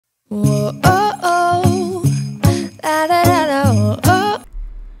Whoa, oh, oh. Da, da, da, da, oh, oh.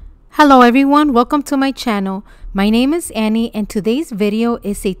 Hello everyone, welcome to my channel. My name is Annie and today's video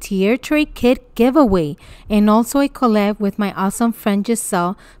is a tier tray kit giveaway and also a collab with my awesome friend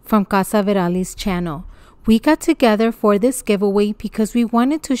Giselle from Casa Verali's channel. We got together for this giveaway because we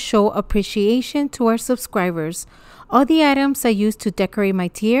wanted to show appreciation to our subscribers. All the items I used to decorate my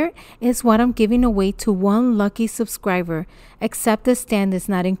tier is what I'm giving away to one lucky subscriber, except the stand is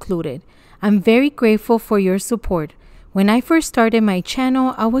not included. I'm very grateful for your support. When I first started my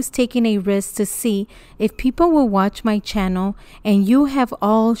channel, I was taking a risk to see if people will watch my channel, and you have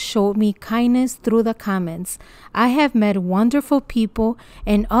all showed me kindness through the comments. I have met wonderful people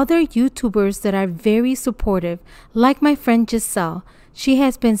and other YouTubers that are very supportive, like my friend Giselle. She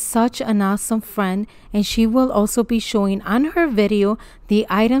has been such an awesome friend, and she will also be showing on her video the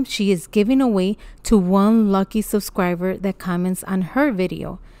items she is giving away to one lucky subscriber that comments on her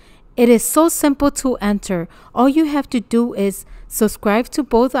video. It is so simple to enter. All you have to do is subscribe to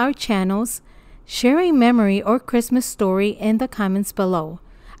both our channels, share a memory or Christmas story in the comments below.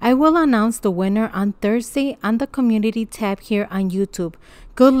 I will announce the winner on Thursday on the community tab here on YouTube.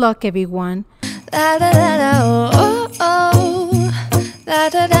 Good luck everyone. Da, da, da, da, oh, oh, oh. Da,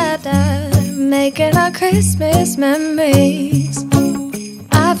 da, da, da. Making our Christmas memories.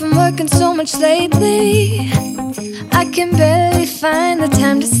 I've been working so much lately, I can barely find the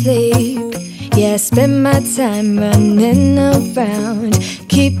time to sleep. Yeah, I spend my time running around,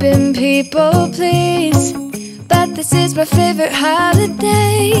 keeping people pleased. But this is my favorite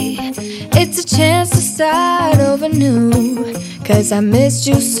holiday. It's a chance to start over new. Cause I missed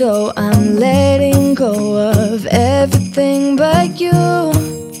you, so I'm letting go of everything but you.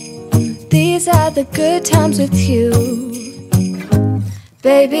 These are the good times with you.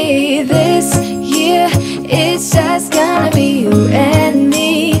 Baby, this year it's just gonna be you and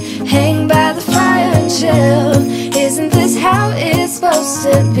me. Hang by the fire and chill. Isn't this how it's supposed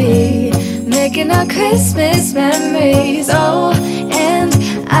to be? Making our Christmas memories. Oh, and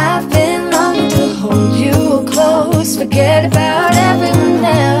I've been longing to hold you close. Forget about everyone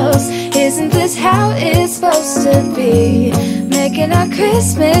else. Isn't this how it's supposed to be? Making our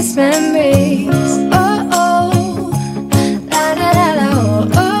Christmas memories. Oh, oh. La, da,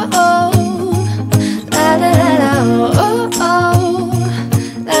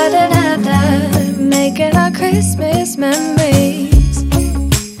 da, da. Making our Christmas memories.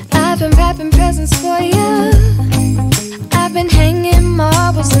 I've been wrapping presents for you. I've been hanging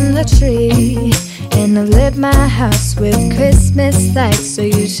marbles in the tree, and I lit my house with Christmas lights. So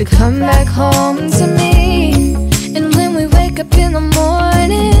you should come back home to me. And when we wake up in the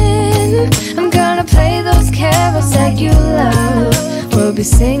morning, I'm gonna play those carols that you love. We'll be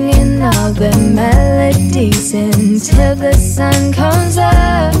singing all the melodies until the sun comes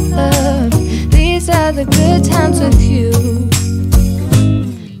up. These are the good times with you.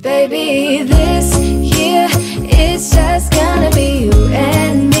 Baby, this year it's just gonna be you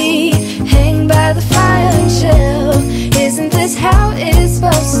and me. Hang by the fire and chill. Isn't this how it's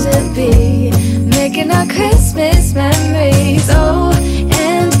supposed to be? Making our Christmas memories. Oh,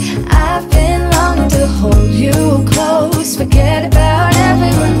 and I've been longing to hold you close. Forget about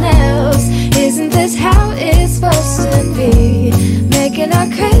everyone else. Isn't this how it's supposed to be? Making our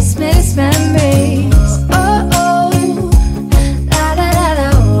Christmas memories. Oh, oh. La, da, da, da,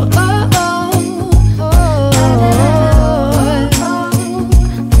 oh, oh, oh.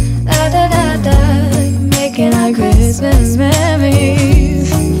 La, da, da, da. Making our Christmas memories.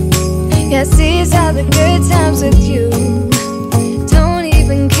 Yes, these are the good times with you. Don't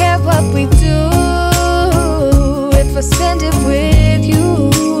even care what we do if I spend it with you.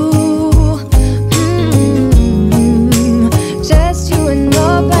 Just you and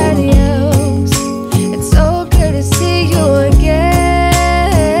nobody else. It's so good to see you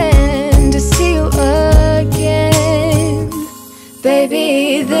again. To see you again.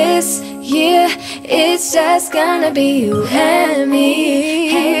 Baby, this year it's just gonna be you and me.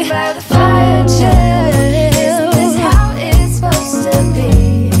 Hang by the fire and chill. Isn't this how it's supposed to be?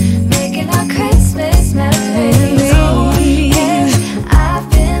 Making our Christmas memories. Oh, yeah. I've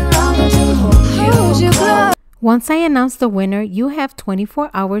been longing to hold you close. Once I announce the winner, you have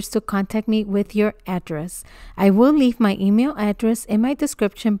 24 hours to contact me with your address. I will leave my email address in my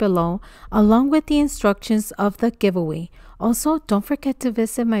description below, along with the instructions of the giveaway. Also, don't forget to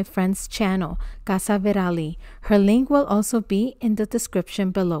visit my friend's channel, Casa Verali. Her link will also be in the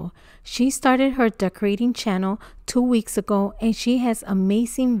description below. She started her decorating channel 2 weeks ago and she has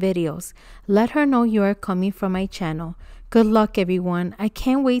amazing videos. Let her know you are coming from my channel. Good luck everyone. I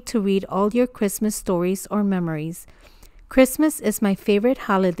can't wait to read all your Christmas stories or memories. Christmas is my favorite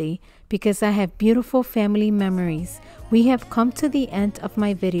holiday because I have beautiful family memories. We have come to the end of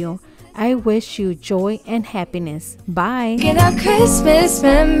my video. I wish you joy and happiness. Bye. Making our Christmas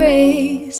memories.